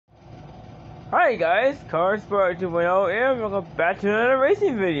Hi guys, Car Sport 2.0 and welcome back to another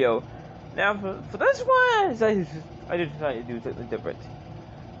racing video. Now for this one, I decided to do something different.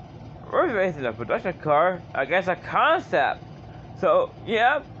 We're racing a production car against a concept. So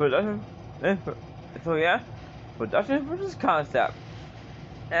yeah, production versus concept.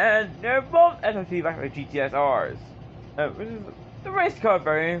 And they're both SRT back with GTS-Rs. Which is the race car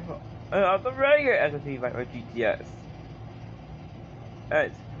variant of the regular SRT back with GTS.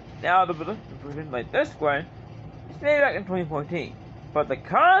 Alright. Now the production version like this one is made back in 2014, but the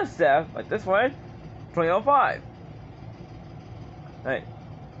concept like this one, 2005. Right,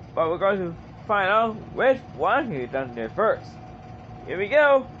 but we're going to find out which one he's done there first. Here we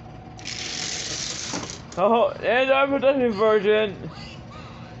go. Oh, there's our production version.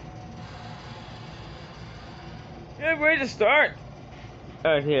 Get ready to start.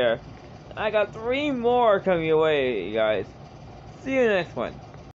 Right here. I got 3 more coming your way, guys. See you in the next one.